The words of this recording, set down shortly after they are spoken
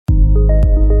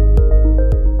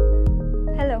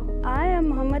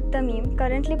I'm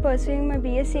currently pursuing my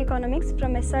BSc Economics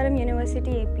from SRM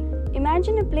University-AP.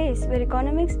 Imagine a place where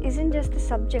economics isn't just a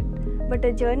subject, but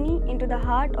a journey into the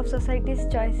heart of society's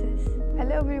choices.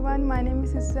 Hello everyone, my name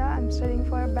is Issa. I'm studying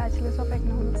for a Bachelor's of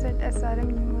Economics at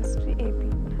SRM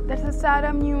University-AP. That's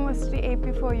SRM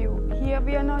University-AP for you. Here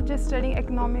we are not just studying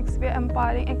economics, we are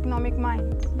empowering economic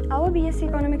minds. Our BSc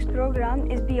Economics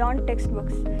program is beyond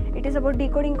textbooks. It is about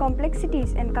decoding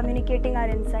complexities and communicating our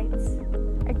insights.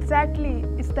 Exactly,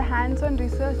 it's the hands-on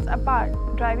research apart.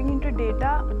 Driving into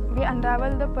data, we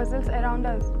unravel the puzzles around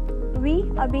us.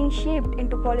 We are being shaped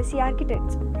into policy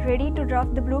architects, ready to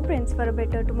draft the blueprints for a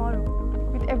better tomorrow.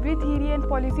 With every theory and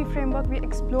policy framework we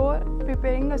explore,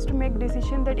 preparing us to make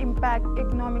decisions that impact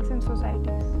economics and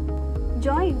societies.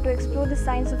 Join to explore the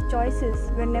science of choices,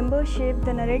 where numbers shape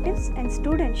the narratives and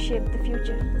students shape the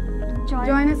future.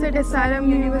 Join us at SRM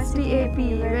University-AP,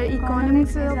 where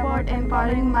economics is about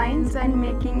empowering minds and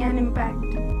making an impact.